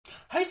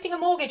Hosting a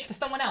mortgage for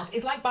someone else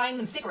is like buying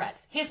them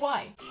cigarettes. Here's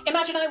why.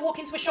 Imagine I walk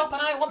into a shop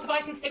and I want to buy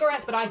some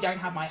cigarettes, but I don't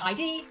have my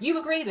ID. You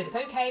agree that it's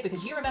okay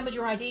because you remembered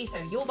your ID, so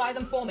you'll buy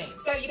them for me.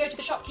 So you go to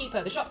the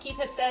shopkeeper. The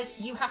shopkeeper says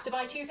you have to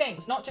buy two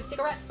things, not just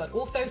cigarettes, but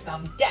also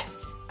some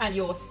debt. And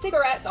your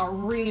cigarettes are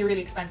really, really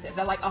expensive.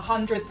 They're like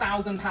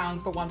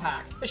 £100,000 for one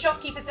pack. The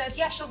shopkeeper says,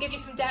 yes, she'll give you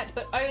some debt,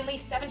 but only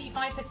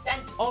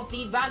 75% of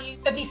the value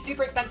of these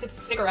super expensive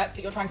cigarettes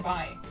that you're trying to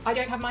buy. I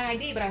don't have my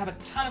ID, but I have a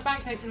ton of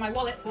banknotes in my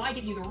wallet, so I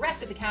give you the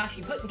rest of the cash.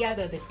 You put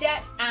together the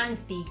debt and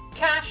the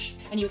cash,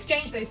 and you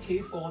exchange those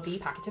two for the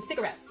packet of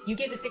cigarettes. You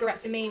give the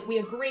cigarettes to me, we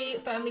agree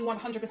firmly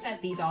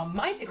 100% these are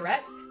my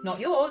cigarettes, not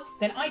yours,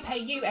 then I pay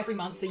you every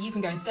month so you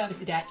can go and service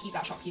the debt, keep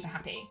that shopkeeper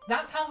happy.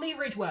 That's how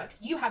leverage works.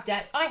 You have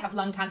debt, I have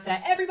lung cancer,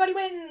 everybody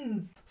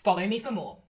wins! Follow me for more.